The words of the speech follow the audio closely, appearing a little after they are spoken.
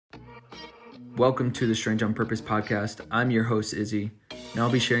Welcome to the Strange on Purpose podcast. I'm your host, Izzy, and I'll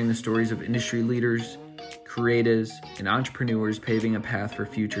be sharing the stories of industry leaders, creatives, and entrepreneurs paving a path for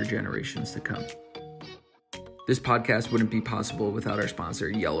future generations to come. This podcast wouldn't be possible without our sponsor,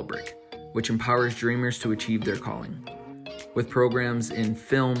 Yellow Brick, which empowers dreamers to achieve their calling. With programs in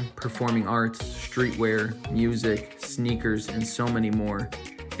film, performing arts, streetwear, music, sneakers, and so many more,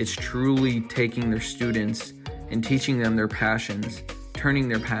 it's truly taking their students and teaching them their passions, turning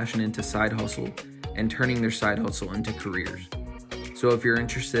their passion into side hustle, and turning their side hustle into careers. So if you're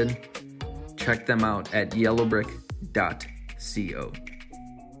interested, check them out at yellowbrick.co.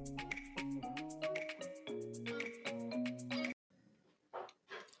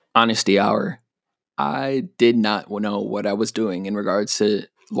 Honesty Hour. I did not know what I was doing in regards to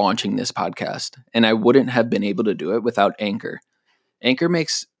launching this podcast, and I wouldn't have been able to do it without Anchor. Anchor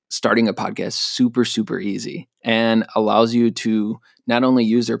makes starting a podcast super, super easy and allows you to not only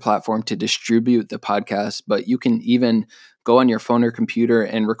use their platform to distribute the podcast, but you can even go on your phone or computer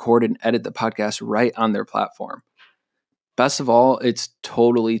and record and edit the podcast right on their platform. Best of all, it's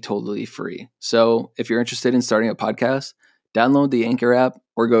totally free. So if you're interested in starting a podcast, download the Anchor app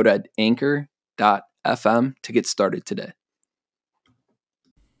or go to anchor.fm to get started today.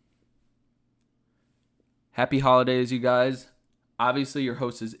 Happy holidays, you guys. Obviously, your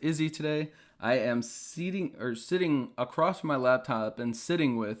host is Izzy today. I am sitting across from my laptop and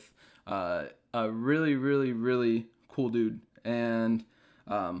sitting with a really cool dude. And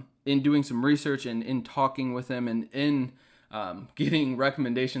in doing some research and in talking with him and in getting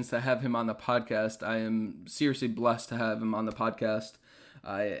recommendations to have him on the podcast, I am seriously blessed to have him on the podcast.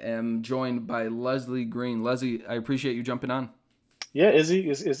 I am joined by Leslie Green. Leslie, I appreciate you jumping on. Yeah, Izzy,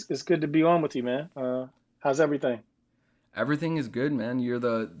 it's good to be on with you, man. How's everything? Everything is good, man. You're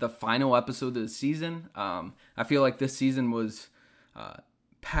the final episode of the season. I feel like this season was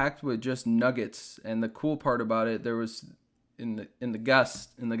packed with just nuggets, and the cool part about it, there was in the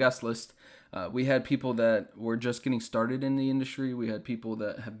guest list, we had people that were just getting started in the industry. We had people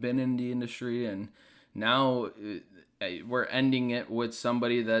that have been in the industry, and now we're ending it with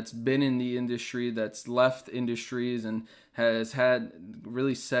somebody that's been in the industry, that's left industries, and has had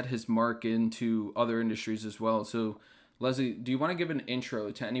really set his mark into other industries as well. So Leslie, do you want to give an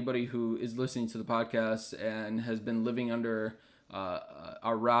intro to anybody who is listening to the podcast and has been living under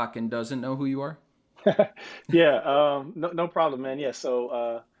a rock and doesn't know who you are? Yeah, no problem, man. Yeah,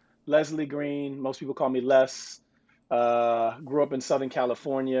 so Leslie Green, most people call me Les. Grew up in Southern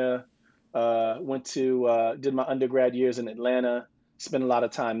California. Did my undergrad years in Atlanta. Spent a lot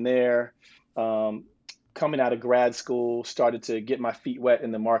of time there. Um, Coming out of grad school, started to get my feet wet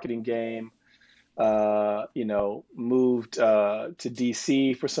in the marketing game. Moved to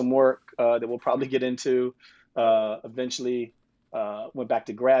DC for some work that we'll probably get into. Eventually went back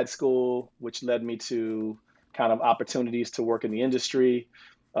to grad school, which led me to kind of opportunities to work in the industry.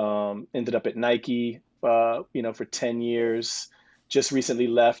 Ended up at Nike, for 10 years. Just recently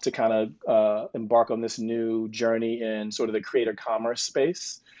left to kind of embark on this new journey in sort of the creator commerce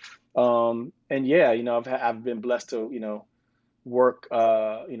space. And yeah, I've been blessed to, work,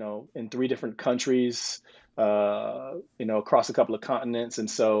 in 3 different countries, across a couple of continents. And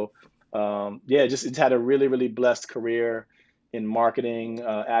so, yeah, just it's had a really blessed career in marketing,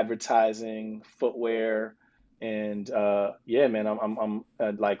 advertising, footwear. And yeah, man, I'm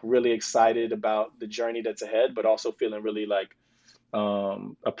like really excited about the journey that's ahead, but also feeling really like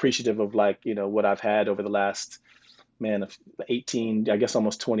appreciative of like, what I've had over the last, man, 18, I guess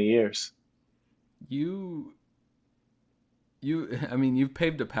almost 20 years. You I mean, you've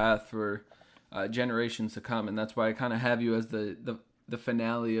paved a path for generations to come, and that's why I kind of have you as the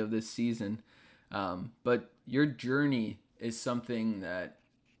finale of this season. But your journey is something that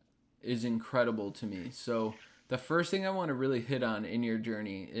is incredible to me. So the first thing I want to really hit on in your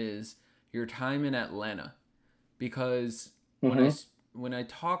journey is your time in Atlanta, because Hmm. when I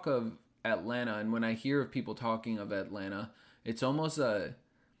talk of Atlanta and when I hear of people talking of Atlanta, it's almost a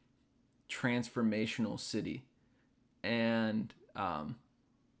transformational city. And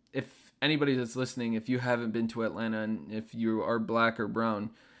if anybody that's listening, if you haven't been to Atlanta and if you are black or brown,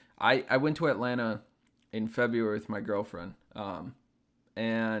 I went to Atlanta in February with my girlfriend.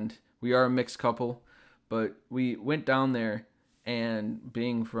 And we are a mixed couple, but we went down there, and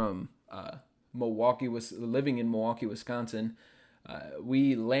being from Milwaukee, was living in Milwaukee, Wisconsin,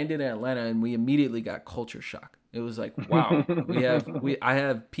 we landed in Atlanta and we immediately got culture shock. It was like, wow, I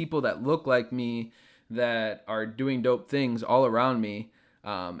have people that look like me that are doing dope things all around me.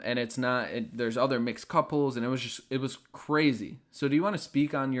 And it's not, there's other mixed couples, and it was crazy. So do you want to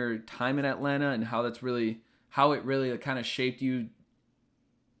speak on your time in Atlanta and how it really kind of shaped you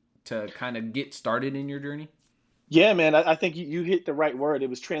to kind of get started in your journey? Yeah, man, I think you hit the right word. It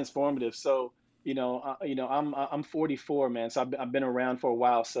was transformative. So, I'm 44, man. So I've been around for a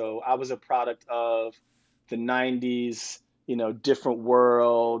while. So I was a product of the 90s, different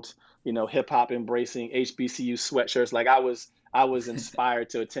world, hip hop embracing HBCU sweatshirts. Like I was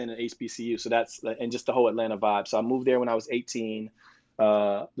inspired to attend an HBCU. So that's and just the whole Atlanta vibe. So I moved there when I was 18,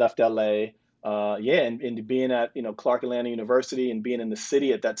 left LA. Yeah, and being at Clark Atlanta University and being in the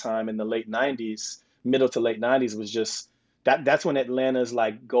city at that time in the late 90s, middle to late 90s was just that's when Atlanta's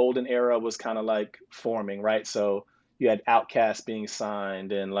like golden era was kind of like forming, right? So you had Outkast being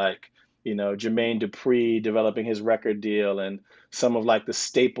signed and like, Jermaine Dupri developing his record deal and some of like the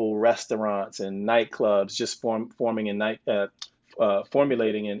staple restaurants and nightclubs just forming in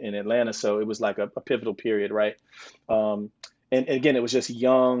formulating in Atlanta. So it was like a pivotal period, right? Um, and again, it was just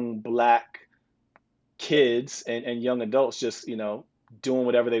young black kids and young adults just doing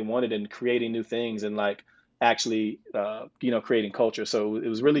whatever they wanted and creating new things and like actually creating culture. So it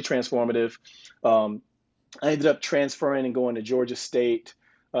was really transformative. um, I ended up transferring and going to Georgia State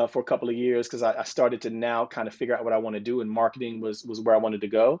for a couple of years because I started to now kind of figure out what I want to do, and marketing was where I wanted to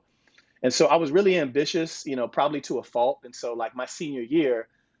go. And so I was really ambitious, probably to a fault. And so like my senior year,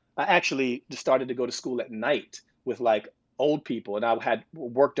 I actually just started to go to school at night with like old people, and I had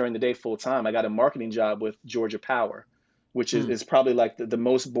worked during the day full time. I got a marketing job with Georgia Power, which is, Hmm. is probably like the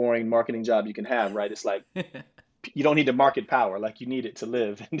most boring marketing job you can have, right? It's like you don't need to market power, like you need it to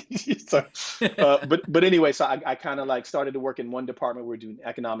live. So, but anyway, so I kind of like started to work in one department. We're doing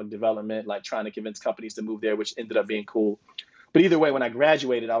economic development, like trying to convince companies to move there, which ended up being cool. But either way, when I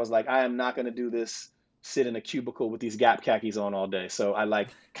graduated, I was like, I am not going to do this, sit in a cubicle with these Gap khakis on all day. So I like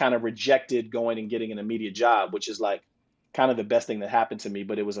kind of rejected going and getting an immediate job, which is like kind of the best thing that happened to me.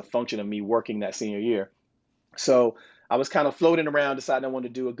 But it was a function of me working that senior year. So I was kind of floating around, deciding I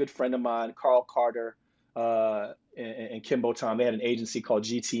wanted to do. A good friend of mine, Carl Carter, and Kimbo Tom, they had an agency called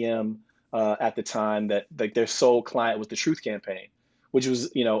GTM at the time that like their sole client was the Truth Campaign, which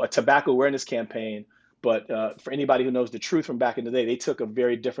was a tobacco awareness campaign. But for anybody who knows the truth from back in the day, they took a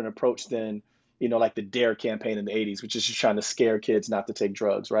very different approach than like the Dare campaign in the 80s, which is just trying to scare kids not to take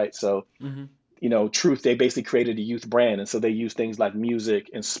drugs, right? So Hmm. Truth, they basically created a youth brand. And so they use things like music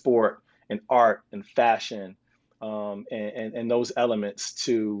and sport and art and fashion, and those elements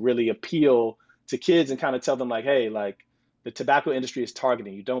to really appeal to kids and kind of tell them like, hey, like the tobacco industry is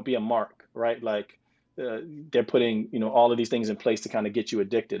targeting you. Don't be a mark, right? Like they're putting, all of these things in place to kind of get you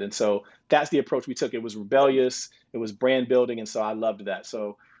addicted. And so that's the approach we took. It was rebellious, it was brand building. And so I loved that.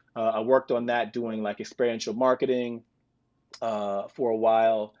 So I worked on that doing like experiential marketing for a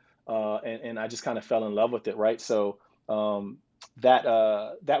while, and I just kind of fell in love with it, right? So um,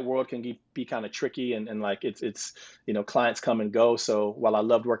 that world can be kind of tricky, and like it's clients come and go. So while I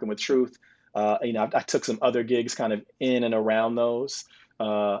loved working with Truth, I took some other gigs kind of in and around those.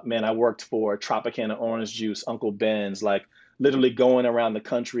 Man, I worked for Tropicana Orange Juice, Uncle Ben's, like literally going around the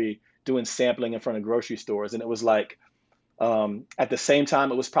country doing sampling in front of grocery stores, and it was like at the same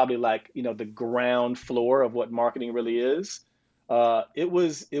time, it was probably like, the ground floor of what marketing really is.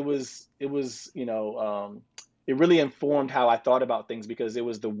 It really informed how I thought about things because it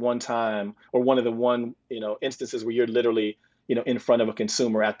was the one time or one of the instances where you're literally, in front of a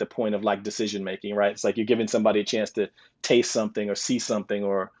consumer at the point of like decision making, right? It's like you're giving somebody a chance to taste something or see something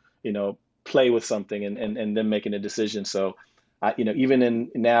or, play with something and then making a decision. So even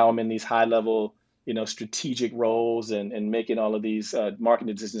in now I'm in these high level strategic roles and making all of these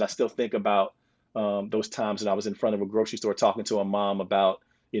marketing decisions. I still think about those times that I was in front of a grocery store talking to a mom about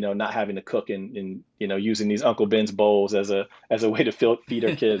not having to cook and using these Uncle Ben's bowls as a way to feed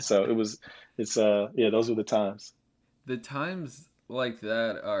her kids. So it's yeah, those were the times. The times like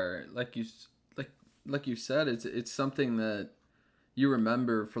that are like like you said, it's something that you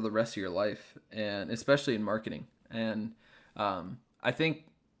remember for the rest of your life, and especially in marketing. And I think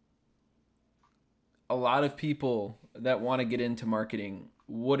a lot of people that want to get into marketing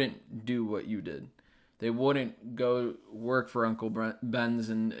wouldn't do what you did. They wouldn't go work for Uncle Ben's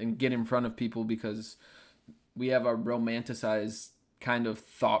and get in front of people because we have a romanticized kind of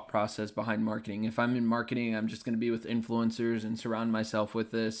thought process behind marketing. If I'm in marketing, I'm just going to be with influencers and surround myself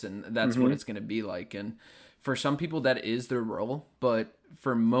with this, and that's what Hmm. it's going to be like. And for some people, that is their role, but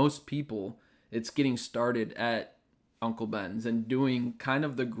for most people, it's getting started at Uncle Ben's and doing kind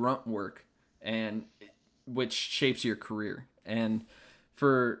of the grunt work, and which shapes your career. And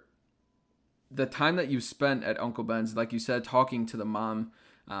for the time that you spent at Uncle Ben's, like you said, talking to the mom,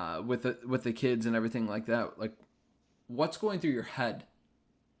 with the kids and everything like that, like what's going through your head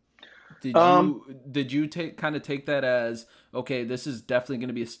Um, Did you take that as, okay, this is definitely going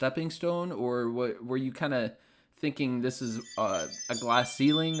to be a stepping stone, or what were you kind of thinking this is a glass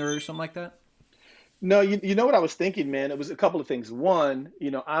ceiling or something like that? no, you know what I was thinking, man? It was a couple of things. One,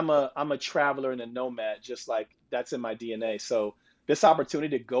 I'm a traveler and a nomad, just like that's in my DNA. So this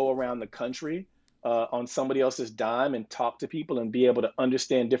opportunity to go around the country on somebody else's dime and talk to people and be able to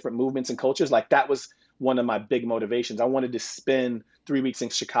understand different movements and cultures, like that was one of my big motivations. I wanted to spend 3 weeks in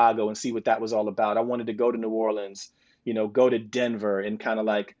Chicago and see what that was all about. I wanted to go to New Orleans, go to Denver and kind of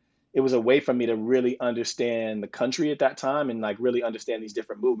like it was a way for me to really understand the country at that time and like really understand these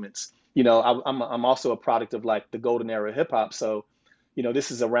different movements. I'm also a product of like the golden era of hip hop. So,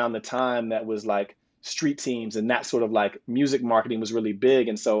 this is around the time that was like street teams and that sort of like music marketing was really big.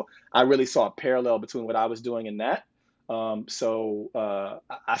 And so I really saw a parallel between what I was doing and that. I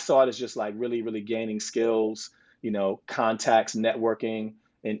saw it as just like really, really gaining skills, contacts, networking,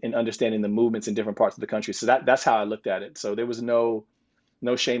 and understanding the movements in different parts of the country. So that's how I looked at it. So there was no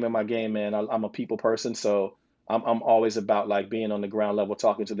shame in my game, man. I'm a people person, so I'm always about like being on the ground level,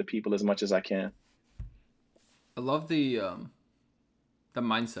 talking to the people as much as I can. I love the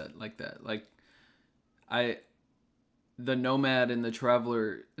mindset like that. Like I the nomad and the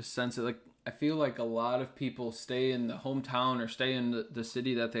traveler sense of like I feel like a lot of people stay in the hometown or stay in the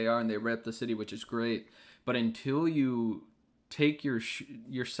city that they are and they rep the city, which is great. But until you take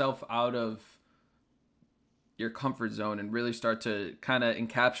yourself out of your comfort zone and really start to kind of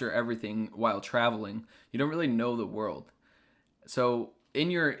encapture everything while traveling, you don't really know the world. So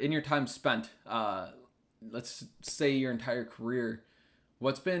in your time spent, let's say your entire career,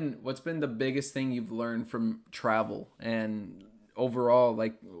 what's been the biggest thing you've learned from travel and overall,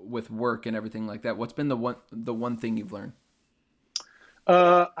 like with work and everything like that? What's been the one thing you've learned?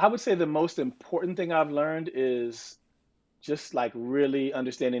 I would say the most important thing I've learned is just like really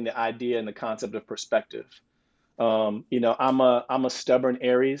understanding the idea and the concept of perspective. I'm a stubborn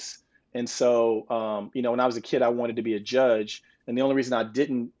Aries, and so when I was a kid, I wanted to be a judge, and the only reason I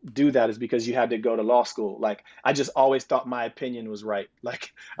didn't do that is because you had to go to law school. Like I just always thought my opinion was right.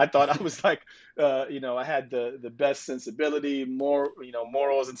 Like I thought I was like, I had the best sensibility, more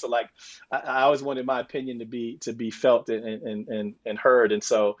morals, and so like I always wanted my opinion to be felt and heard, and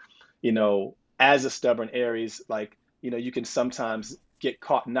so as a stubborn Aries, like you can sometimes get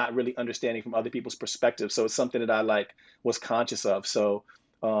caught not really understanding from other people's perspectives. So it's something that I like was conscious of. So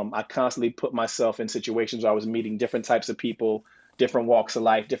I constantly put myself in situations where I was meeting different types of people, different walks of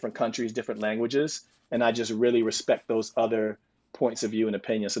life, different countries, different languages, and I just really respect those other points of view and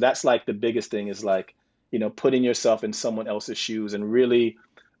opinions. So that's like the biggest thing is like, putting yourself in someone else's shoes and really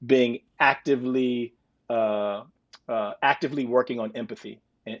being actively working on empathy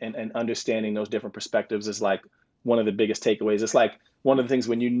and understanding those different perspectives is like one of the biggest takeaways. It's like one of the things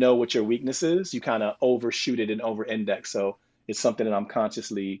when you know what your weakness is, you kind of overshoot it and over index. So it's something that I'm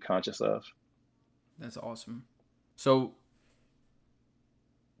consciously conscious of. That's awesome. So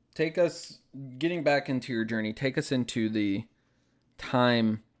take us getting back into your journey. Take us into the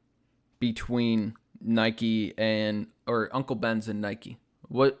time between Nike and or Uncle Ben's and Nike.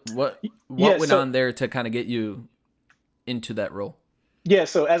 What Yeah, went so on there to kind of get you into that role?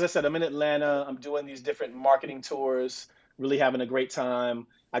 so as I said, I'm in Atlanta. I'm doing these different marketing tours, really having a great time.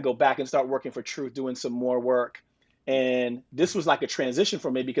 I go back and start working for Truth, doing some more work. And this was like a transition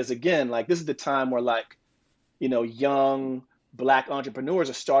for me because again, like this is the time where like young black entrepreneurs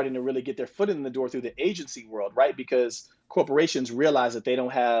are starting to really get their foot in the door through the agency world, right? Because corporations realize that they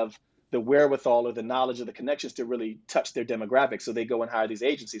don't have the wherewithal or the knowledge or the connections to really touch their demographics. So they go and hire these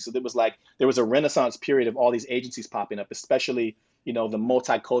agencies. So there was a renaissance period of all these agencies popping up, especially, the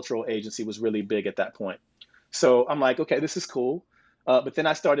multicultural agency was really big at that point. So I'm like, okay, this is cool. But then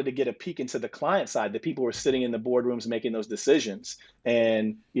I started to get a peek into the client side. The people were sitting in the boardrooms making those decisions,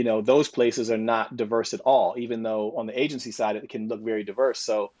 and those places are not diverse at all. Even though on the agency side it can look very diverse.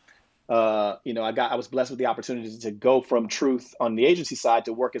 So I was blessed with the opportunity to go from Truth on the agency side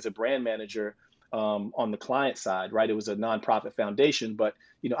to work as a brand manager on the client side. Right, it was a nonprofit foundation, but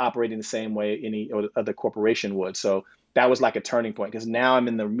operating the same way any other corporation would. So that was like a turning point because now I'm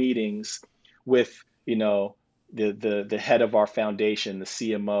in the meetings with the head of our foundation, the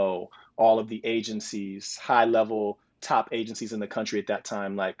CMO, all of the agencies, high level top agencies in the country at that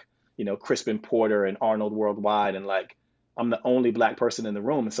time, like Crispin Porter and Arnold Worldwide, and like I'm the only black person in the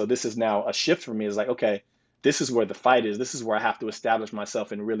room, and so this is now a shift for me. It's like, okay, this is where the fight is. This is where I have to establish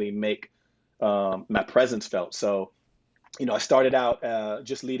myself and really make my presence felt. So I started out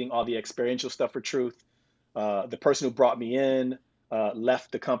just leading all the experiential stuff for Truth. The person who brought me in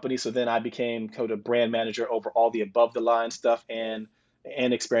left the company, so then I became kind of brand manager over all the above the line stuff and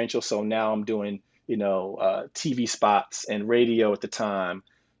and experiential. So now I'm doing, TV spots and radio at the time,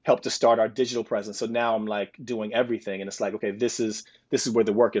 helped to start our digital presence. So now I'm like doing everything. And it's like, okay, this is where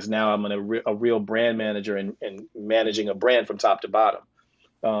the work is. Now I'm a real brand manager and managing a brand from top to bottom.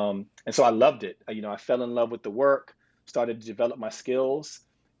 And so I loved it. I fell in love with the work, started to develop my skills,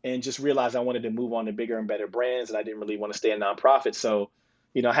 and just realized I wanted to move on to bigger and better brands, and I didn't really want to stay in nonprofit. So,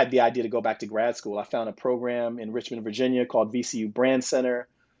 I had the idea to go back to grad school. I found a program in Richmond, Virginia called VCU Brand Center.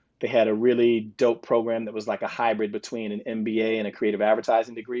 They had a really dope program that was like a hybrid between an MBA and a creative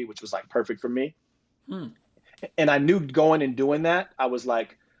advertising degree, which was like perfect for me. Hmm. And I knew going and doing that, I was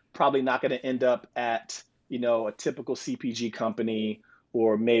like probably not going to end up at, a typical CPG company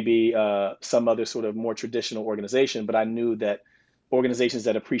or maybe some other sort of more traditional organization. But I knew that organizations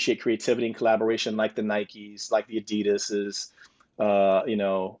that appreciate creativity and collaboration, like the Nikes, like the Adidases,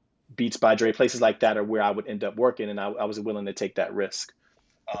 Beats by Dre, places like that are where I would end up working. And I was willing to take that risk.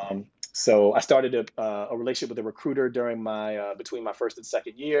 So I started a relationship with a recruiter during my between my first and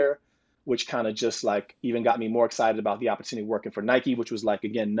second year, which kind of just like even got me more excited about the opportunity working for Nike, which was like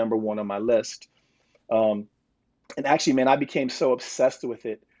again number one on my list. Um, and actually, man, I became so obsessed with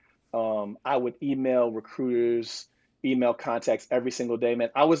it. I would email recruiters, email contacts every single day, man.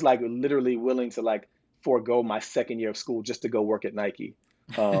 I was like literally willing to like forego my second year of school just to go work at Nike.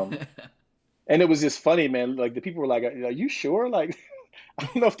 Um, and it was just funny, man. Like the people were like, "Are you sure?" Like, I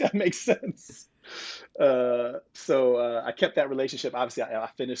don't know if that makes sense. So I kept that relationship. Obviously, I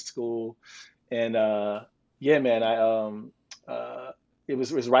finished school, and yeah, man, uh, it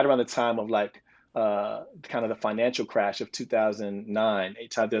was right around the time of like kind of the financial crash of 2008,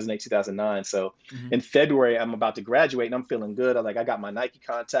 2009. So Hmm. in February, I'm about to graduate, and I'm feeling good. I got my Nike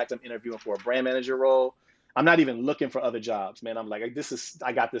contact. I'm interviewing for a brand manager role. I'm not even looking for other jobs, man. I'm like,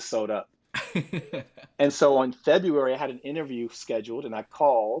 I got this sewed up. And so in February, I had an interview scheduled, and I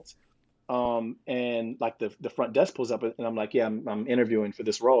called. And like the front desk pulls up, and I'm like, yeah, I'm interviewing for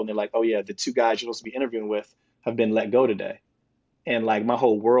this role. And they're like, oh yeah, the two guys you're supposed to be interviewing with have been let go today. And like my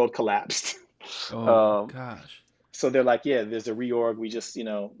whole world collapsed. Oh Um, gosh. so they're like, yeah, there's a reorg. We just,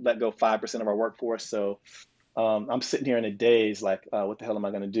 let go 5% of our workforce. So I'm sitting here in a daze, like, what the hell am I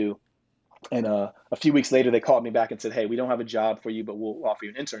going to do? And a few weeks later, they called me back and said, hey, we don't have a job for you, but we'll offer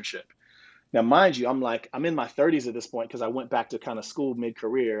you an internship. Now, mind you, I'm in my 30s at this point because I went back to kind of school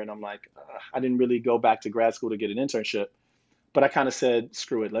mid-career, and I'm like, I didn't really go back to grad school to get an internship, but I kind of said,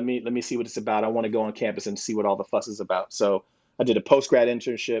 screw it, let me see what it's about. I want to go on campus and see what all the fuss is about. So I did a post-grad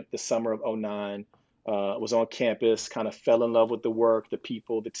internship the summer of '09. Was on campus, kind of fell in love with the work, the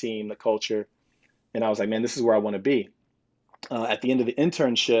people, the team, the culture, and I was like, man, this is where I want to be. At the end of the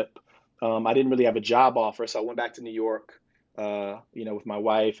internship, I didn't really have a job offer, so I went back to New York, with my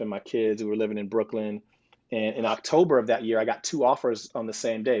wife and my kids. We were living in Brooklyn. And in October of that year, I got two offers on the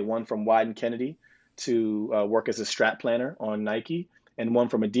same day, one from Wyden Kennedy to work as a strat planner on Nike, and one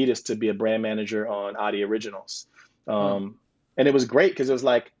from Adidas to be a brand manager on Adi Originals. Huh. And it was great because it was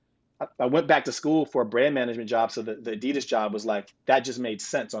like, I went back to school for a brand management job. So the Adidas job was like, that just made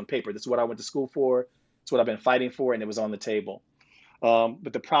sense on paper. This is what I went to school for. It's what I've been fighting for. And it was on the table.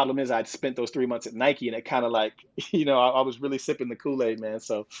 But the problem is I'd spent those 3 months at Nike, and it kind of like, I was really sipping the Kool-Aid, man.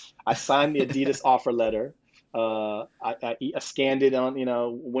 So I signed the Adidas offer letter. I scanned it on,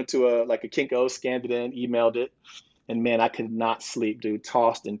 went to a Kinko, scanned it in, emailed it. And man, I could not sleep, dude.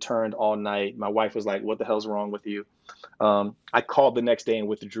 Tossed and turned all night. My wife was like, what the hell's wrong with you? I called the next day and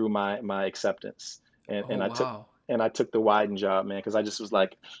withdrew my acceptance. And, Oh and I took, wow. and I took the Wyden job, man, because I just was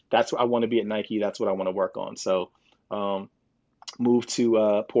like, that's what I want to be at Nike. That's what I want to work on. So, um, moved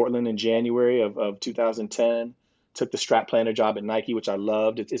to Portland in January of 2010. Took the strat planner job at Nike, which I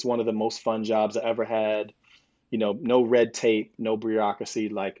loved. It's one of the most fun jobs I ever had. No red tape, no bureaucracy.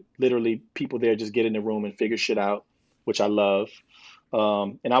 Like literally, people there just get in the room and figure shit out, which I love.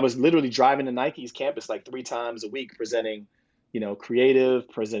 And I was literally driving to Nike's campus like 3 times a week, presenting, creative,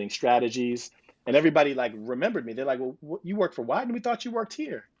 presenting strategies, and everybody like remembered me. They're like, "Well, you work for Wyden? We thought you worked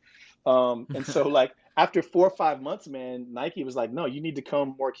here." And so like after 4 or 5 months, man, Nike was like, no, you need to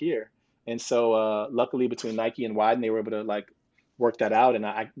come work here. And so luckily between Nike and Wyden, they were able to like work that out. And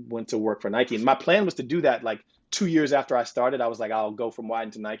I went to work for Nike. And my plan was to do that like 2 years after I started. I was like, I'll go from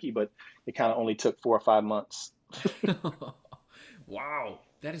Wyden to Nike, but it kind of only took 4 or 5 months. Wow,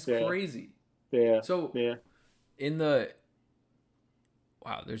 that is Yeah, crazy. yeah, So yeah. in the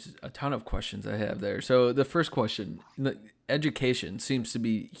wow, there's a ton of questions I have there. So the first question, the education seems to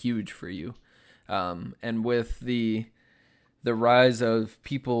be huge for you, and with the rise of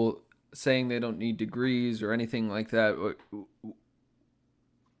people saying they don't need degrees or anything like that,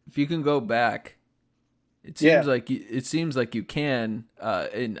 if you can go back Yeah, It seems like you can,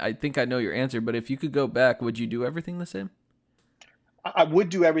 and I think I know your answer. But if you could go back, would you do everything the same? I would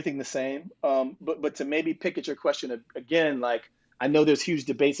do everything the same. But to maybe pick at your question again, like I know there's huge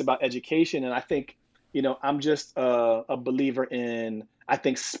debates about education, and I think, I'm just a believer in, I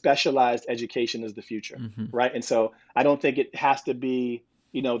think specialized education is the future, Hmm. right? And so I don't think it has to be,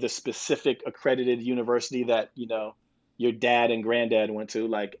 the specific accredited university that, your dad and granddad went to.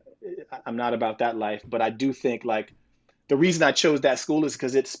 Like I'm not about that life, but I do think like the reason I chose that school is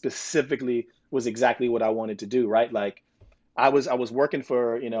because it specifically was exactly what I wanted to do, right? Like I was working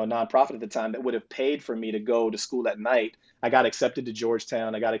for, a nonprofit at the time that would have paid for me to go to school at night. I got accepted to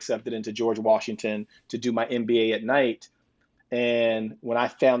Georgetown. I got accepted into George Washington to do my MBA at night. And when I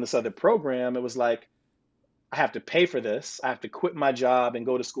found this other program, it was like I have to pay for this. I have to quit my job and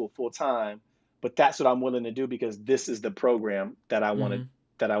go to school full time. But that's what I'm willing to do because this is the program Hmm. that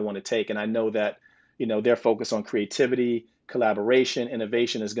I want to take. And I know that, their focus on creativity, collaboration,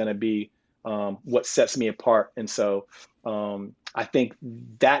 innovation is going to be what sets me apart. And so I think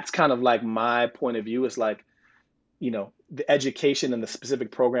that's kind of like my point of view is like, the education and the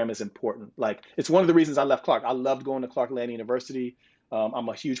specific program is important. Like it's one of the reasons I left Clark. I loved going to Clark Atlanta University. I'm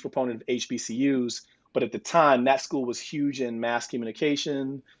a huge proponent of HBCUs, but at the time that school was huge in mass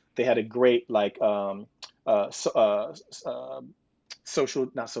communication. They had a great like so, social,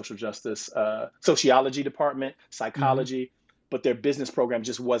 not social justice, sociology department, Hmm. psychology, but their business program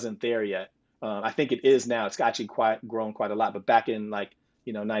just wasn't there yet. I think it is now. It's actually quite grown quite a lot, but back in like,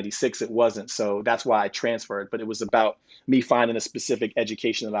 96, it wasn't. So that's why I transferred. But it was about me finding a specific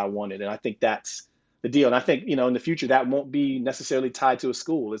education that I wanted. And I think that's the deal. And I think, in the future, that won't be necessarily tied to a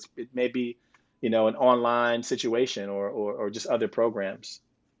school. It may be, an online situation or just other programs.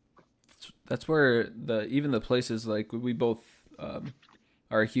 That's where the even the places like we both um,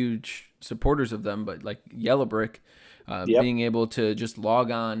 are huge supporters of them, but like Yellow Brick, Yep. being able to just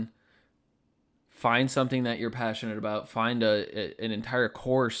log on, find something that you're passionate about, find an entire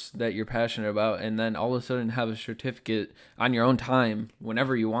course that you're passionate about, and then all of a sudden have a certificate on your own time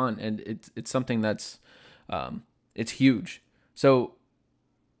whenever you want, and it's something that's um, it's huge. So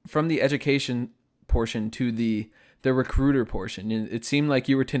from the education portion to the recruiter portion, it seemed like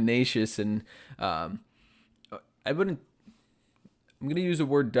you were tenacious and um, I wouldn't. I'm gonna use the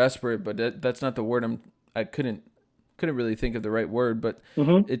word desperate, but that's not the word. I couldn't really think of the right word, but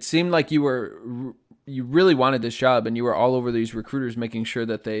Hmm. it seemed like you really wanted this job, and you were all over these recruiters, making sure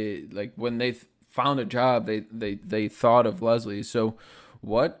that they like when they found a job, they thought of Leslie. So,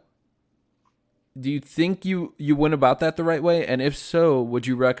 what do you think you went about that the right way? And if so, would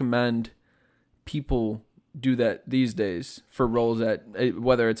you recommend people do that these days for roles at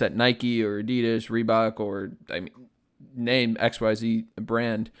whether it's at Nike or Adidas, Reebok, or I mean, name XYZ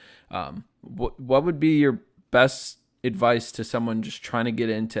brand? What would be your best advice to someone just trying to get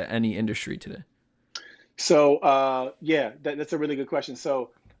into any industry today? So yeah, that's a really good question.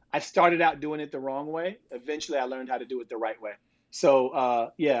 So I started out doing it the wrong way. Eventually, I learned how to do it the right way.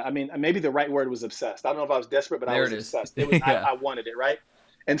 So yeah, I mean, maybe the right word was obsessed. I don't know if I was desperate, but I There was it is. obsessed. It was Yeah. I wanted it, right?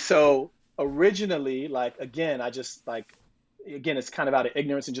 And so originally, like again, I just like again, it's kind of out of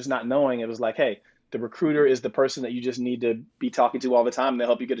ignorance and just not knowing. It was like, hey, the recruiter is the person that you just need to be talking to all the time, and they'll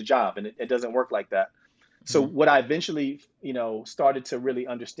help you get a job. And it doesn't work like that. So Mhm. what I eventually, started to really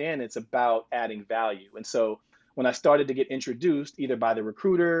understand, it's about adding value. And so when I started to get introduced either by the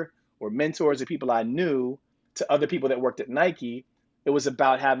recruiter or mentors or people I knew to other people that worked at Nike, it was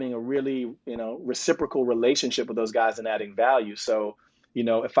about having a really, reciprocal relationship with those guys and adding value. So,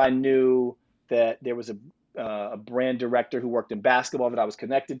 if I knew that there was a brand director who worked in basketball that I was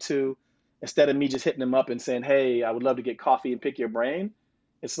connected to, instead of me just hitting them up and saying, "Hey, I would love to get coffee and pick your brain,"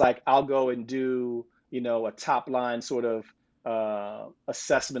 it's like I'll go and do, a top line sort of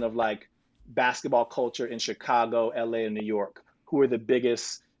assessment of like basketball culture in Chicago, LA, and New York. Who are the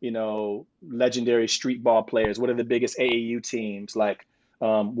biggest, legendary street ball players? What are the biggest AAU teams? Like,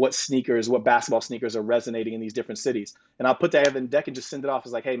 what basketball sneakers are resonating in these different cities? And I'll put that in the deck and just send it off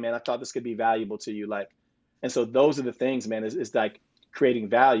as like, hey, man, I thought this could be valuable to you. Like, and so those are the things, man, is like creating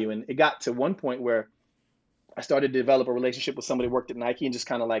value. And it got to one point where I started to develop a relationship with somebody who worked at Nike and just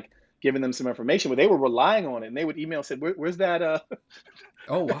kind of like giving them some information, but they were relying on it. And they would email and said, where's that?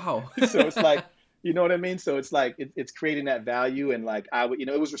 Oh wow. So it's like, you know what I mean? So it's like, it's creating that value. And like, I would,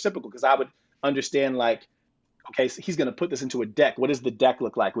 it was reciprocal because I would understand like, okay, so he's going to put this into a deck. What does the deck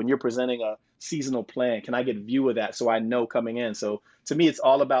look like when you're presenting a seasonal plan? Can I get view of that so I know coming in? So to me, it's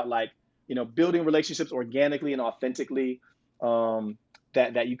all about like, building relationships organically and authentically. Um,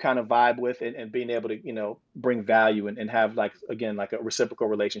 that you kind of vibe with, and being able to, bring value, and have, like, again, like a reciprocal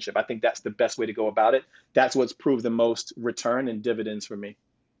relationship. I think that's the best way to go about it. That's what's proved the most return and dividends for me.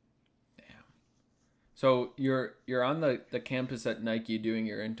 So you're on the campus at Nike doing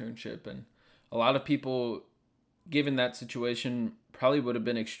your internship, and a lot of people, given that situation, probably would have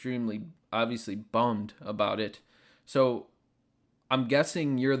been extremely obviously bummed about it. So I'm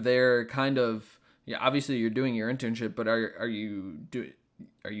guessing you're there kind of, yeah, obviously you're doing your internship, but are you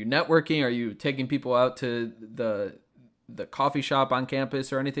networking? Are you taking people out to the coffee shop on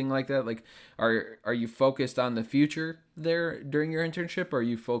campus or anything like that? Like, are you focused on the future there during your internship, or are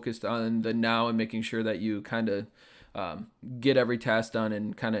you focused on the now and making sure that you kind of get every task done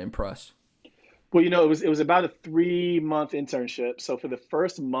and kind of impress? Well, it was about a 3-month internship. So for the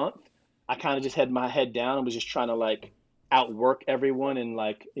first month, I kind of just had my head down and was just trying to, like, outwork everyone, and,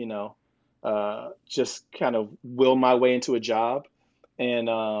 like, just kind of will my way into a job.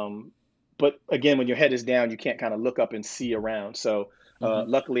 And but again, when your head is down, you can't kind of look up and see around. So Mm-hmm.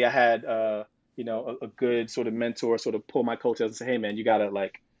 luckily, I had a good sort of mentor, sort of pull my coattails and say, "Hey, man, you gotta,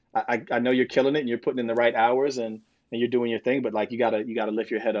 like, I know you're killing it and you're putting in the right hours, and you're doing your thing, but, like, you gotta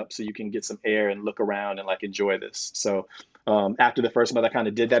lift your head up so you can get some air and look around and, like, enjoy this." So after the first month, I kind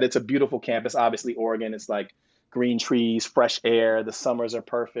of did that. It's a beautiful campus, obviously. Oregon, it's like green trees, fresh air. The summers are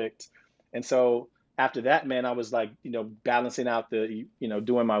perfect. And so after that, man, I was, like, balancing out the,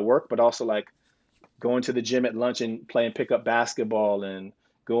 doing my work, but also, like, going to the gym at lunch and playing pickup basketball, and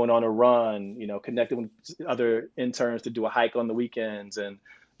going on a run, connecting with other interns to do a hike on the weekends, and,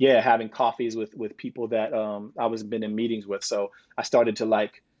 yeah, having coffees with people that I was been in meetings with. So I started to,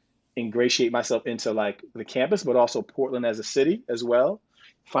 like, ingratiate myself into, like, the campus, but also Portland as a city as well,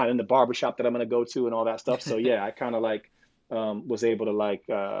 finding the barbershop that I'm going to go to and all that stuff. So yeah, I kind of, like, was able to, like,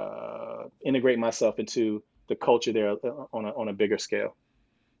 integrate myself into the culture there on a bigger scale.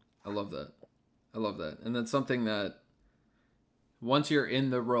 I love that. I love that, and that's something that once you're in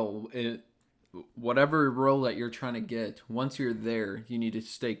the role, whatever role that you're trying to get, once you're there, you need to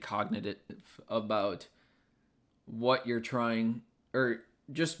stay cognitive about what you're trying, or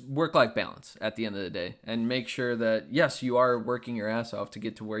just work life balance at the end of the day, and make sure that yes, you are working your ass off to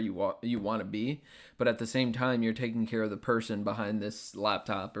get to where you want to be, but at the same time you're taking care of the person behind this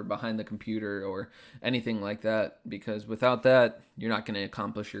laptop or behind the computer or anything like that, because without that you're not going to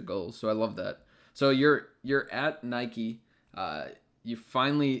accomplish your goals. So I love that. So you're at Nike, you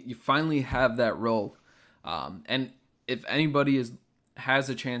finally have that role, and if anybody has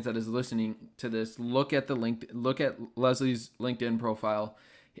a chance that is listening to this, look at Leslie's LinkedIn profile.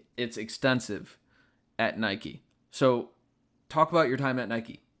 It's extensive at Nike. So talk about your time at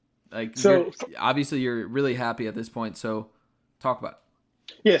Nike. Like, So you're really happy at this point. So talk about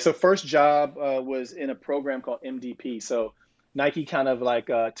yeah, so first job was in a program called MDP. So Nike kind of, like,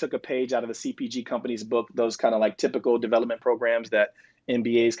 took a page out of the CPG company's book, those kind of, like, typical development programs that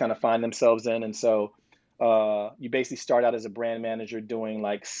MBAs kind of find themselves in. And so you basically start out as a brand manager doing,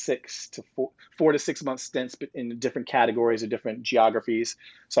 like, 4 to 6 month stints in different categories or different geographies.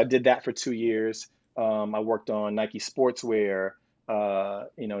 So I did that for 2 years. I worked on Nike sportswear,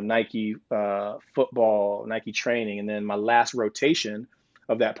 Nike football, Nike training, and then my last rotation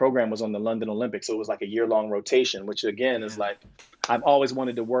of that program was on the London Olympics. So it was like a year-long rotation, which again is it. like, I've always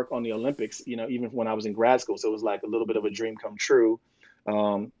wanted to work on the Olympics, even when I was in grad school. So it was like a little bit of a dream come true.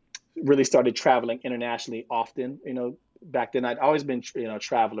 Um, Really started traveling internationally often. Back then I'd always been, a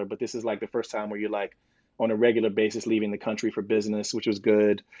traveler, but this is like the first time where you're, like, on a regular basis leaving the country for business, which was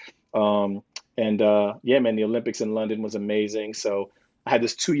good. Um, and yeah, man, the Olympics in London was amazing. So I had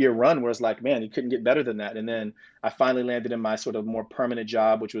this 2-year run where it's like, man, you couldn't get better than that. And then I finally landed in my sort of more permanent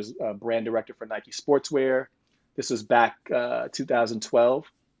job, which was brand director for Nike Sportswear. This was back 2012.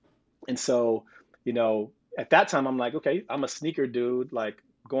 And so, you know, at that time, I'm like, okay, I'm a sneaker dude, like,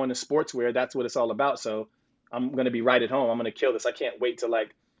 going to sportswear. That's what it's all about. So I'm going to be right at home. I'm going to kill this. I can't wait to,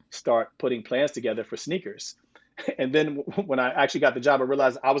 like, start putting plans together for sneakers. And then when I actually got the job, I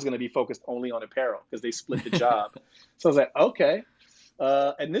realized I was going to be focused only on apparel because they split the job. So I was like, okay.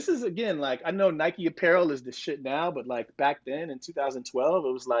 And this is, again, like, I know Nike apparel is the shit now, but, like, back then in 2012,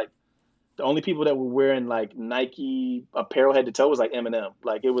 it was like the only people that were wearing, like, Nike apparel head to toe was, like, Eminem.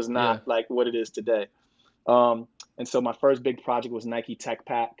 Like, it was Yeah. not like what it is today. Um, and so my first big project was Nike Tech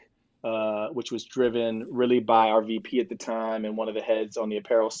Pack, which was driven really by our VP at the time and one of the heads on the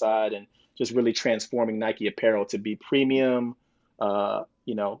apparel side, and just really transforming Nike apparel to be premium,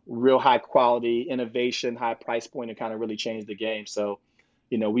 real high quality, innovation, high price point, and kind of really changed the game. So,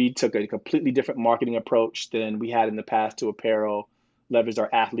 we took a completely different marketing approach than we had in the past to apparel, leveraged our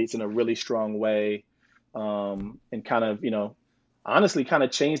athletes in a really strong way, and kind of, honestly kind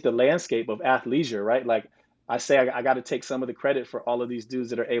of changed the landscape of athleisure, right? Like I say, I got to take some of the credit for all of these dudes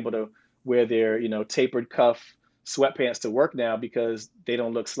that are able to wear their, tapered cuff sweatpants to work now because they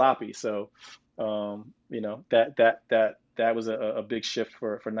don't look sloppy. So, that was a big shift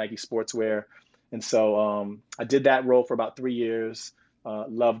for Nike Sportswear. And so I did that role for about 3 years,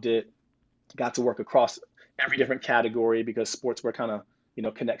 loved it, got to work across every different category because sportswear kind of,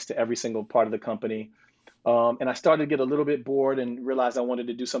 connects to every single part of the company. And I started to get a little bit bored and realized I wanted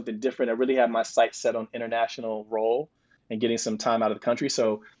to do something different. I really had my sights set on international role and getting some time out of the country.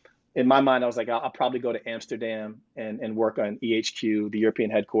 So in my mind, I was like, I'll probably go to Amsterdam and work on EHQ, the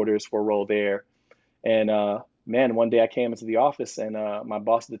European headquarters, for a role there. And man, one day I came into the office and my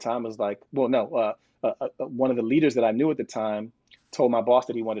boss at the time was like, well, no, one of the leaders that I knew at the time told my boss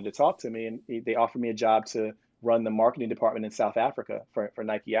that he wanted to talk to me, and they offered me a job to run the marketing department in South Africa for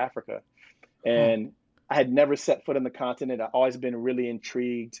Nike Africa. Huh. And I had never set foot on the continent. I've always been really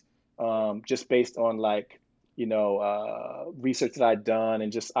intrigued, just based on like, research that I'd done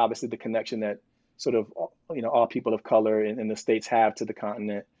and just obviously the connection that sort of, all people of color in the States have to the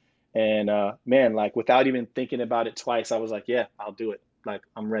continent. And man, like without even thinking about it twice, I was like, yeah, I'll do it. Like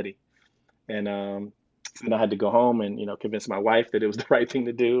I'm ready. And then I had to go home and, convince my wife that it was the right thing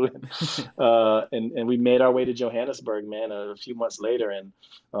to do. And we made our way to Johannesburg, man, a few months later. And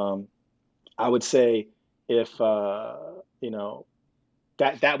um, I would say if that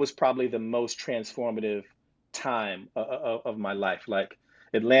was probably the most transformative time of my life. Like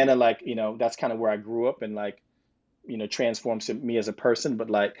Atlanta, like that's kind of where I grew up and like transformed me as a person. But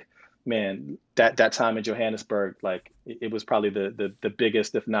like, man, that time in Johannesburg, like it was probably the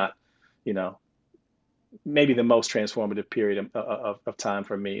biggest, if not, you know, maybe the most transformative period of time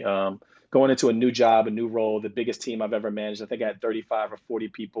for me. Going into a new job, a new role, the biggest team I've ever managed. I think I had 35 or 40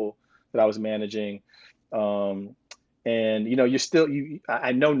 people that I was managing. Um, and you're still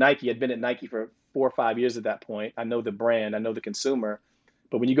I know Nike. I'd been at Nike for 4 or 5 years at that point. I know the brand, I know the consumer.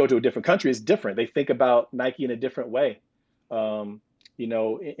 But when you go to a different country, it's different. They think about Nike in a different way. Um,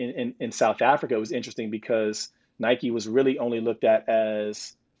 in South Africa, it was interesting because Nike was really only looked at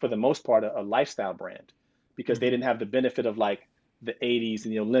as, for the most part, a lifestyle brand because they Hmm. didn't have the benefit of like the 80s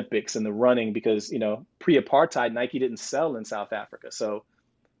and the Olympics and the running because, pre-apartheid, Nike didn't sell in South Africa. So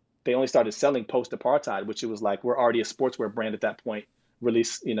they only started selling post-apartheid, which it was like we're already a sportswear brand at that point, really,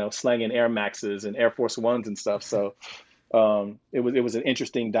 slanging Air Maxes and Air Force Ones and stuff. So it was an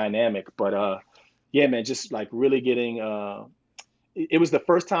interesting dynamic, but yeah, man, just like really getting it was the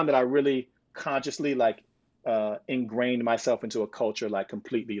first time that I really consciously like ingrained myself into a culture like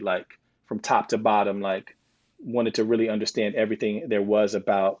completely like from top to bottom, like wanted to really understand everything there was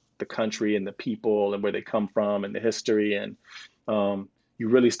about the country and the people and where they come from and the history and you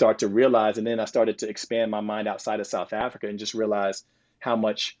really start to realize, and then I started to expand my mind outside of South Africa and just realize how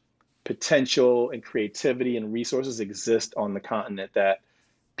much potential and creativity and resources exist on the continent that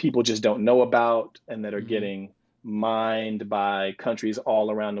people just don't know about and that are Hmm. getting mined by countries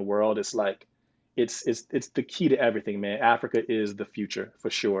all around the world. It's like it's the key to everything, man. Africa is the future for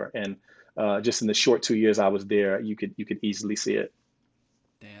sure. And just in the short 2 years I was there, you could easily see it.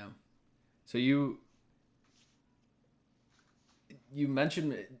 Damn. So you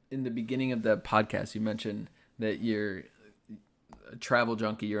mentioned in the beginning of the podcast, you mentioned that you're a travel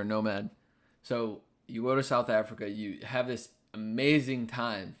junkie, you're a nomad. So you go to South Africa, you have this amazing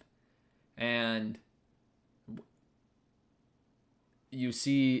time, and you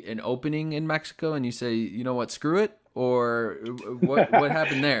see an opening in Mexico, and you say, you know what, screw it, or what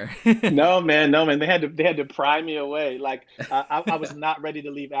happened there? No, man, no, man. They had to pry me away. Like I was not ready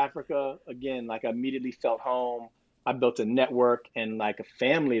to leave Africa again. Like I immediately felt home. I built a network and like a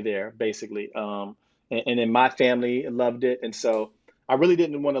family there, basically. And then my family loved it, and so I really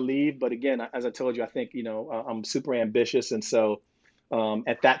didn't want to leave. But again, as I told you, I think I'm super ambitious, and so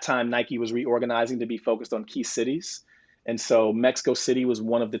at that time Nike was reorganizing to be focused on key cities, and so Mexico City was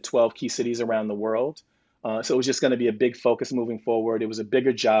one of the 12 key cities around the world. So it was just going to be a big focus moving forward. It was a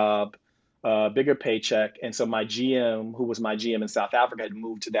bigger job, bigger paycheck. And so my GM, who was my GM in South Africa, had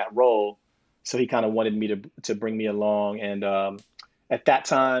moved to that role. So he kind of wanted me to bring me along. And at that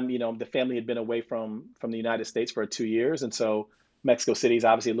time, the family had been away from the United States for 2 years. And so Mexico City is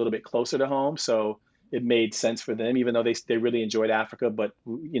obviously a little bit closer to home. So it made sense for them, even though they really enjoyed Africa. But,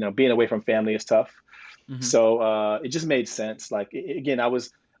 being away from family is tough. Hmm. So it just made sense. Like again, I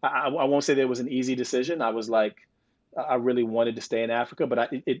won't say that it was an easy decision. I was like, I really wanted to stay in Africa, but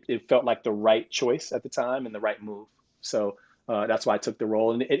it felt like the right choice at the time and the right move. So that's why I took the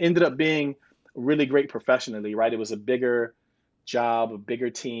role, and it ended up being really great professionally. Right, it was a bigger, job, a bigger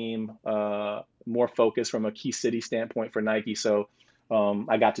team, more focus from a key city standpoint for Nike. So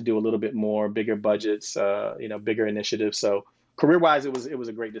I got to do a little bit more, bigger budgets, bigger initiatives. So career-wise, it was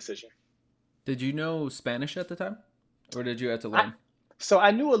a great decision. Did you know Spanish at the time, or did you have to I learn? so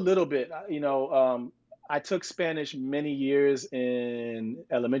I knew a little bit. I took Spanish many years in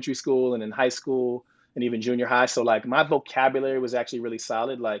elementary school and in high school and even junior high. So like my vocabulary was actually really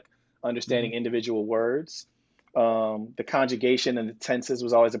solid, like Hmm. understanding individual words. The conjugation and the tenses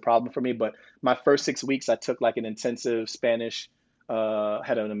was always a problem for me. But my first 6 weeks, I took like an intensive Spanish.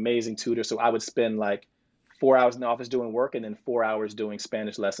 Had an amazing tutor, so I would spend like 4 hours in the office doing work and then 4 hours doing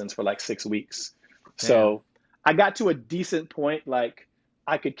Spanish lessons for like 6 weeks. Damn. So I got to a decent point, like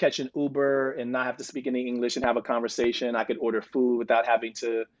I could catch an Uber and not have to speak any English and have a conversation. I could order food without having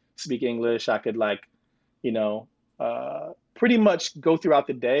to speak English. I could like, you know, pretty much go throughout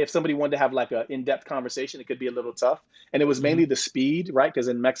the day. If somebody wanted to have like an in-depth conversation, it could be a little tough. And it was Hmm. mainly the speed, right? Because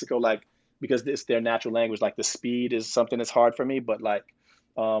in Mexico, like because it's their natural language, like the speed is something that's hard for me. But like,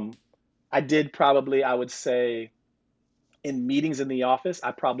 um, I did probably, I would say, in meetings in the office,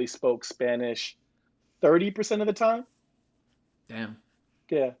 I probably spoke Spanish 30% of the time. Damn.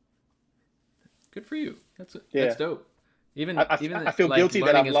 Yeah, Good for you. That's yeah. dope. I, Even I, I feel like guilty that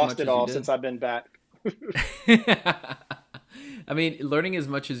learning I've as lost much it as you all did. since I've been back. I mean, learning as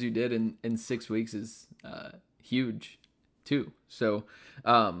much as you did in 6 weeks is huge, too. So,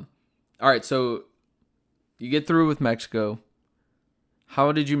 um, all right. So you get through with Mexico.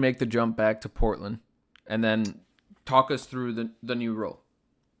 How did you make the jump back to Portland? And then talk us through the new role.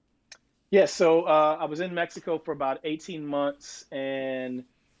 Yeah, so I was in Mexico for about 18 months, and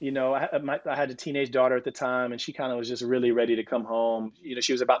I had a teenage daughter at the time, and she kind of was just really ready to come home.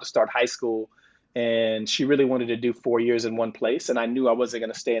 She was about to start high school, and she really wanted to do 4 years in one place, and I knew I wasn't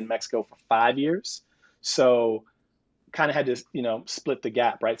going to stay in Mexico for 5 years, so kind of had to, split the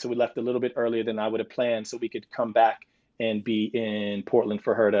gap, right? So we left a little bit earlier than I would have planned, so we could come back and be in Portland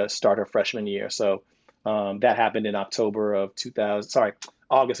for her to start her freshman year. So that happened in October of 2000, sorry,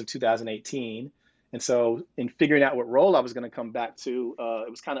 August of 2018. And so in figuring out what role I was going to come back to, it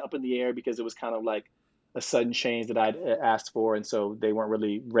was kind of up in the air because it was kind of like a sudden change that I'd asked for, and so they weren't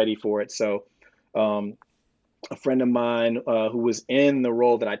really ready for it. So um, a friend of mine who was in the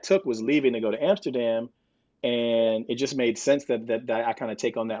role that I took was leaving to go to Amsterdam, and it just made sense that I kind of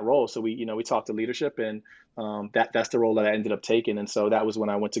take on that role. So we talked to leadership, and that's the role that I ended up taking. And so that was when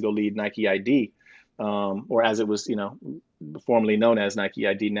I went to go lead Nike ID, or as it was formerly known as Nike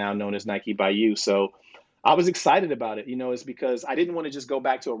ID, now known as Nike by You. So I was excited about it. Is because I didn't want to just go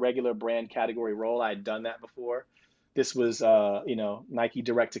back to a regular brand category role. I had done that before. This was, Nike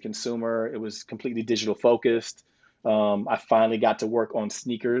direct to consumer. It was completely digital focused. I finally got to work on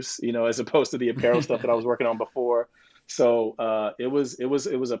sneakers, as opposed to the apparel stuff that I was working on before. So it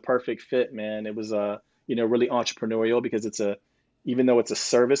was a perfect fit, man. It was really entrepreneurial because even though it's a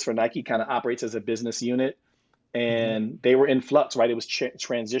service for Nike, kind of operates as a business unit, Hmm. and they were in flux, right? It was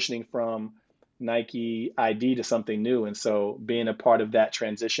transitioning from Nike ID to something new, and so being a part of that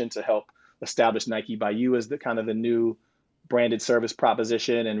transition to help establish Nike by You as the kind of the new branded service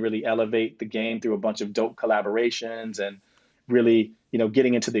proposition and really elevate the game through a bunch of dope collaborations and really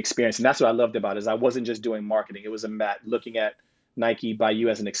getting into the experience. And that's what I loved about it, is I wasn't just doing marketing. It was looking at Nike by You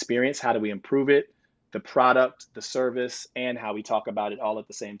as an experience. How do we improve it, the product, the service, and how we talk about it all at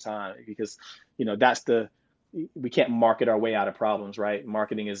the same time? Because that's the we can't market our way out of problems, right?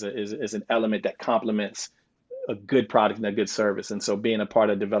 Marketing is an element that complements a good product and a good service. And so being a part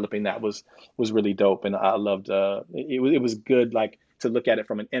of developing that was really dope, and I loved it was good, like, to look at it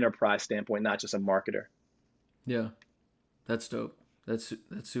from an enterprise standpoint, not just a marketer. Yeah, that's dope. That's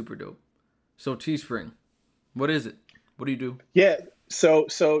super dope. So Teespring, what is it? What do you do? Yeah. So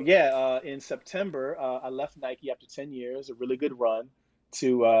yeah, in September, I left Nike after 10 years, a really good run,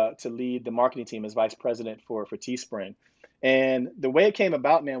 to lead the marketing team as vice president for Teespring. And the way it came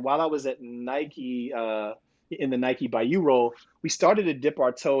about, man, while I was at Nike, in the Nike by You role, we started to dip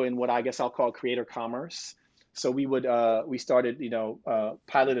our toe in what I guess I'll call creator commerce. So we started,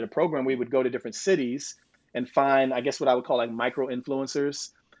 piloted a program. We would go to different cities and find, I guess, what I would call like micro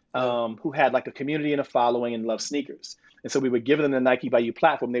influencers, Yeah. who had like a community and a following and love sneakers. And so we would give them the Nike by You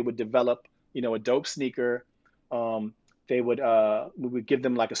platform. They would develop, a dope sneaker. Um, we would give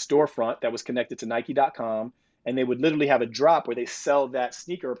them like a storefront that was connected to Nike.com, and they would literally have a drop where they sell that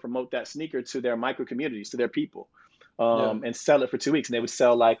sneaker or promote that sneaker to their micro communities, to their people, Yeah. and sell it for 2 weeks. And they would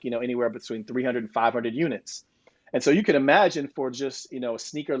sell like anywhere between 300 and 500 units. And so you can imagine, for just a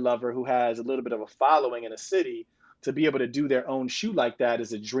sneaker lover who has a little bit of a following in a city, to be able to do their own shoe like that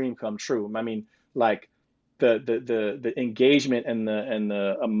is a dream come true. I mean, like, the engagement and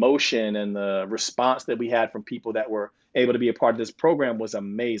the emotion and the response that we had from people that were able to be a part of this program was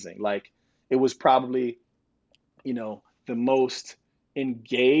amazing. Like it was probably, the most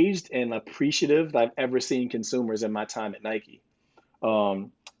engaged and appreciative that I've ever seen consumers in my time at Nike.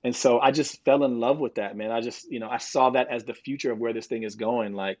 Um, and so I just fell in love with that, man. I just, I saw that as the future of where this thing is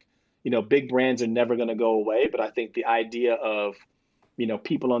going. Like, big brands are never going to go away, but I think the idea of,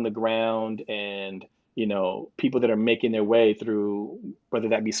 people on the ground and, people that are making their way through, whether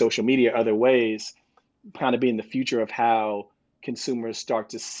that be social media or other ways, kind of being the future of how consumers start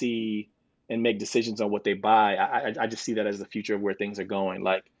to see and make decisions on what they buy. I just see that as the future of where things are going.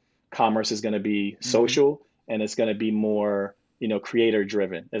 Like commerce is going to be Hmm. social and it's going to be more, creator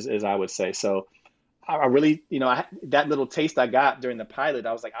driven, as I would say. So I really, that little taste I got during the pilot,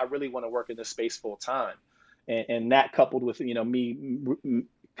 I was like, I really want to work in this space full time. And that coupled with, me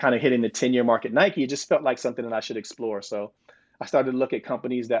kind of hitting the 10-year mark at Nike, it just felt like something that I should explore. So I started to look at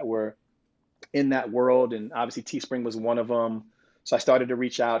companies that were in that world, and obviously Teespring was one of them. So I started to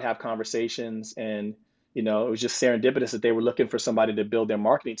reach out, have conversations, and it was just serendipitous that they were looking for somebody to build their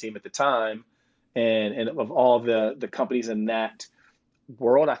marketing team at the time. And of all the companies in that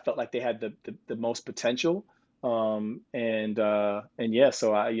world, I felt like they had the most potential. And yeah,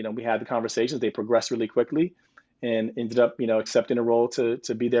 so we had the conversations. They progressed really quickly, and ended up accepting a role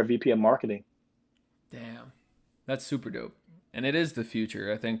to be their VP of marketing. Damn, that's super dope, and it is the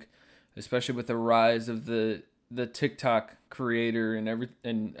future. I think, especially with the rise of the TikTok creator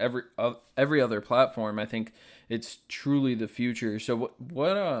and every other platform. I think it's truly the future. So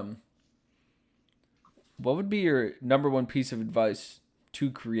what would be your number one piece of advice to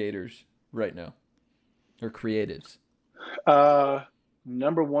creators right now, or creatives? Uh,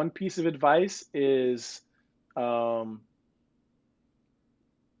 Number one piece of advice um,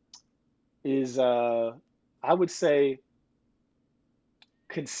 is I would say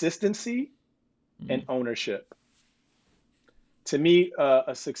consistency and Mm. ownership. To me,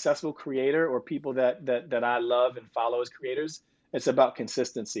 a successful creator or people that I love and follow as creators, it's about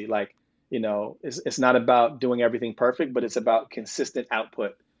consistency. Like, it's not about doing everything perfect, but it's about consistent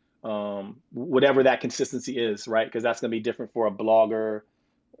output. Whatever that consistency is, right? Because that's going to be different for a blogger,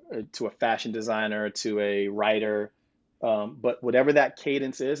 to a fashion designer, to a writer. But whatever that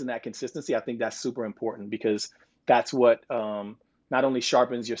cadence is and that consistency, I think that's super important because that's what not only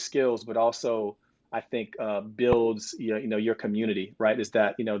sharpens your skills, but also I think builds your community, right? Is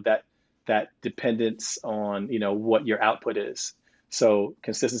that that dependence on what your output is. So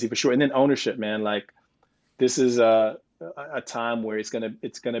consistency for sure, and then ownership, man. Like this is a time where it's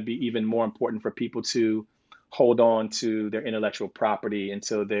gonna be even more important for people to hold on to their intellectual property and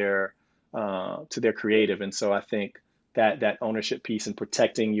to their creative. And so I think that ownership piece and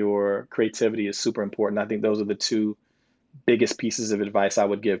protecting your creativity is super important. I think those are the two biggest pieces of advice I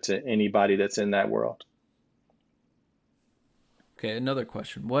would give to anybody that's in that world. Okay, another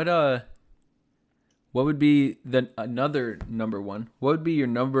question. What would be the another number one? What would be your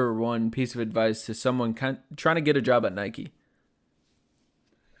number one piece of advice to someone trying to get a job at Nike?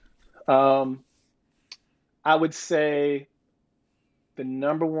 Um, I would say the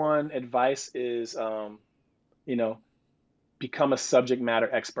number one advice is, you know, become a subject matter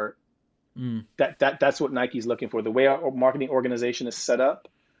expert. Mm, That's what Nike's looking for. The way our marketing organization is set up,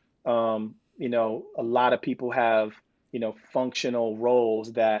 a lot of people have, functional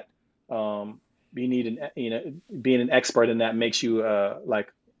roles that you need being an expert in that makes you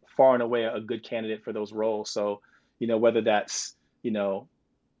like far and away a good candidate for those roles. So, whether that's, you know,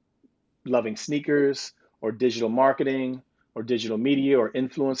 loving sneakers or digital marketing or digital media or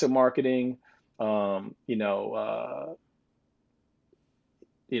influencer marketing, um, you know, uh,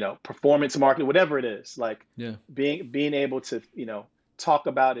 performance marketing, whatever it is, like yeah. being able to, talk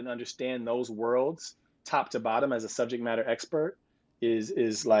about and understand those worlds top to bottom as a subject matter expert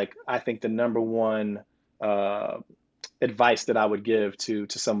is like I think the number one uh, advice that I would give to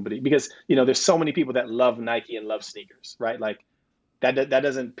somebody because there's so many people that love Nike and love sneakers, right? Like that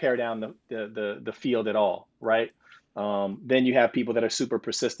doesn't pare down the field at all, right? Then you have people that are super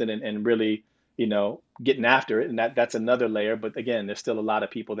persistent and really getting after it, and that's another layer. But again, there's still a lot of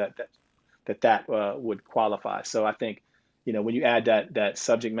people that would qualify. So I think when you add that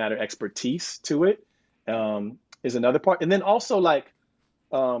subject matter expertise to it, is another part, and then also like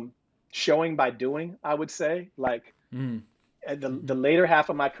um, showing by doing. I would say like Mm, at the hmm. later half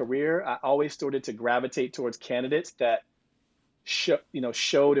of my career, I always started to gravitate towards candidates that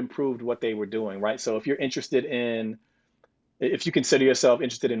showed and proved what they were doing, right? So if you consider yourself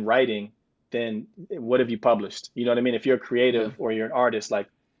interested in writing, then what have you published? You know what I mean? If you're a Yeah. creative or you're an artist, like,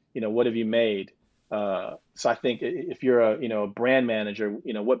 what have you made? So I think if you're a, a brand manager,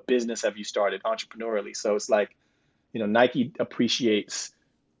 what business have you started entrepreneurially? So it's like, Nike appreciates,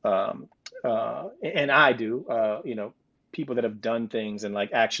 um, and I do, people that have done things and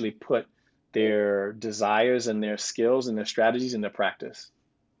like actually put their desires and their skills and their strategies into practice.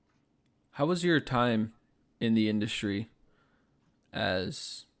 How was your time in the industry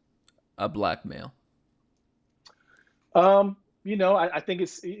as a black male? I think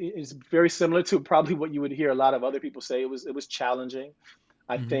it's very similar to probably what you would hear a lot of other people say. It was challenging.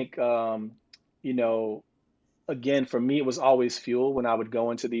 I Hmm. think, you know, again, for me, it was always fuel when I would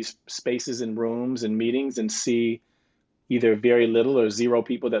go into these spaces and rooms and meetings and see either very little or zero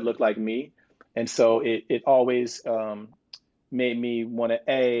people that look like me. And so it always made me want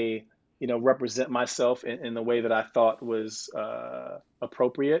to, represent myself in the way that I thought was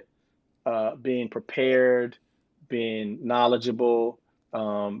appropriate, being prepared, being knowledgeable,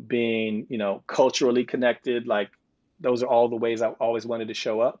 being, culturally connected. Like those are all the ways I always wanted to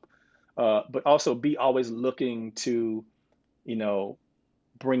show up. But also be always looking to, you know,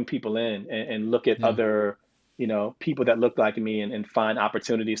 bring people in and look at Yeah. other, people that look like me and find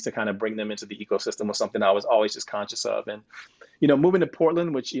opportunities to kind of bring them into the ecosystem was something I was always just conscious of. And, moving to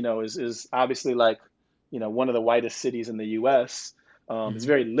Portland, which, is obviously like, one of the whitest cities in the US. It's Hmm.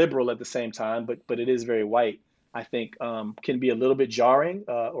 very liberal at the same time, but it is very white. I think can be a little bit jarring,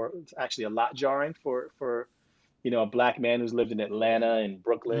 or it's actually a lot jarring for a black man who's lived in Atlanta and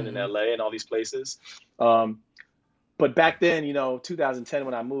Brooklyn and Hmm. LA and all these places. Um, but back then, 2010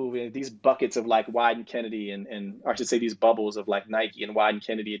 when I moved, these buckets of like Wieden Kennedy or I should say these bubbles of like Nike and Wieden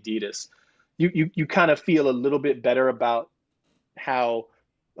Kennedy, Adidas, you kind of feel a little bit better about how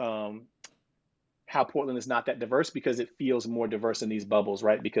um, how Portland is not that diverse because it feels more diverse in these bubbles,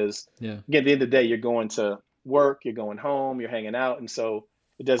 right? Because Yeah. again, at the end of the day, you're going to work, you're going home, you're hanging out, and so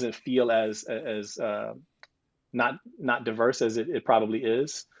it doesn't feel as not diverse as it probably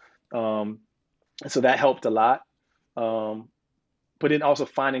is. Um, so that helped a lot. Um, but then also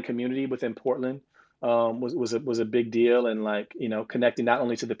finding community within Portland was a big deal, and like connecting not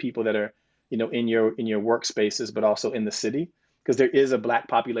only to the people that are in your workspaces, but also in the city because there is a black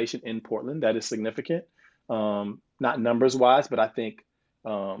population in Portland that is significant, not numbers wise, but I think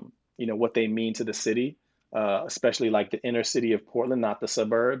what they mean to the city, especially like the inner city of Portland, not the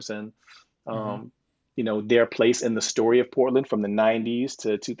suburbs, and Hmm. um, their place in the story of Portland from the '90s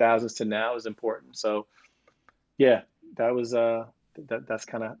to 2000s to now is important. So yeah, that was that's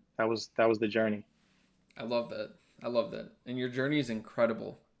kind of that was the journey. I love that. I love that. And your journey is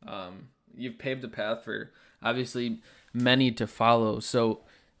incredible. You've paved a path for obviously many to follow. So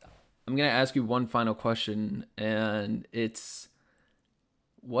I'm going to ask you one final question, and it's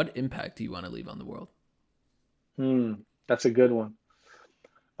what impact do you want to leave on the world? That's a good one.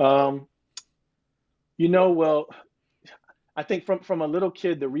 Um, well, I think from a little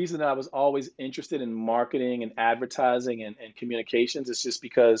kid, the reason that I was always interested in marketing and advertising and communications is just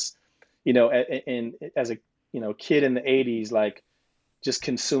because, as a kid in the '80s, like just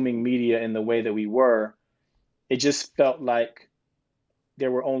consuming media in the way that we were, it just felt like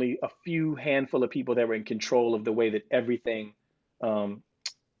there were only a few handful of people that were in control of the way that everything um,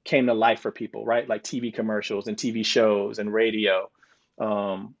 came to life for people, right? Like TV commercials and TV shows and radio.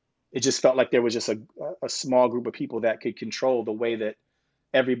 Um, it just felt like there was just a small group of people that could control the way that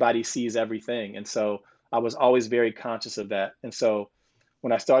everybody sees everything. And so I was always very conscious of that. And so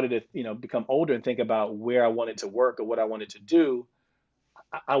when I started to, become older and think about where I wanted to work or what I wanted to do,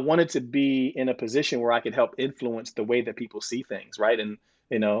 I wanted to be in a position where I could help influence the way that people see things, right? And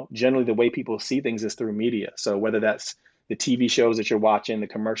generally the way people see things is through media. So whether that's the TV shows that you're watching, the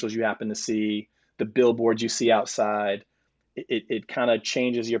commercials you happen to see, the billboards you see outside, it kind of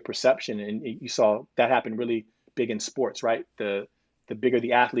changes your perception. And you saw that happen really big in sports, right? The bigger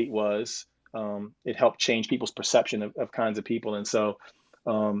the athlete was, it helped change people's perception of kinds of people. And so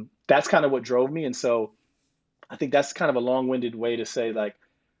that's kind of what drove me. And so I think that's kind of a long-winded way to say like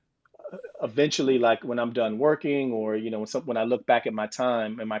eventually, like when I'm done working, or when I look back at my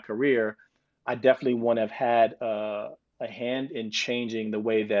time and my career, I definitely want to have had a hand in changing the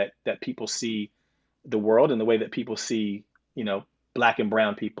way that people see the world and the way that people see you know black and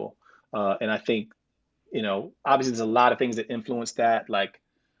brown people. And I think obviously there's a lot of things that influence that, like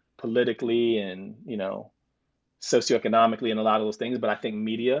politically and socioeconomically and a lot of those things. But I think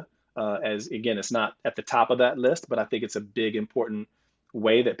media, as again, it's not at the top of that list, but I think it's a big important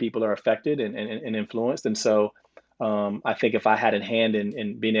way that people are affected and influenced. And so I think if I had a hand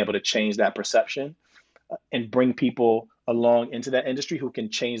in being able to change that perception and bring people along into that industry who can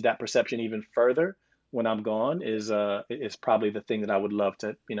change that perception even further when I'm gone is probably the thing that I would love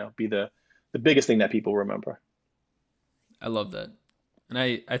to be the biggest thing that people remember. I love that. And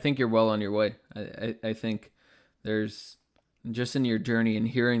I think you're well on your way. I think there's just in your journey and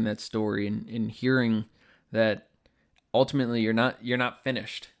hearing that story and hearing that ultimately you're not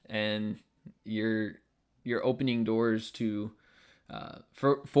finished, and you're opening doors to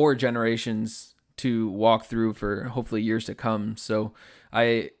for generations to walk through for hopefully years to come. So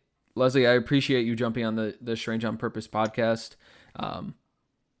Leslie, I appreciate you jumping on the Strange on Purpose podcast.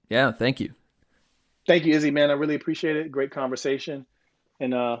 Yeah, thank you. Thank you, Izzy, man. I really appreciate it. Great conversation.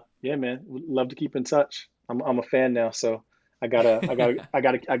 And yeah, man, would love to keep in touch. I'm a fan now, so I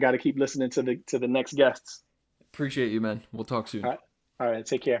gotta keep listening to the next guests. Appreciate you, man. We'll talk soon. All right,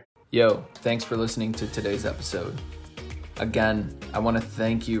 take care. Yo, thanks for listening to today's episode. Again, I want to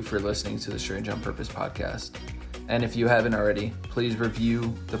thank you for listening to the Strange on Purpose podcast. And if you haven't already, please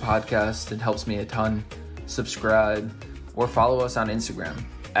review the podcast. It helps me a ton. Subscribe or follow us on Instagram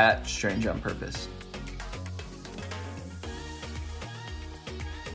 @Strange on Purpose.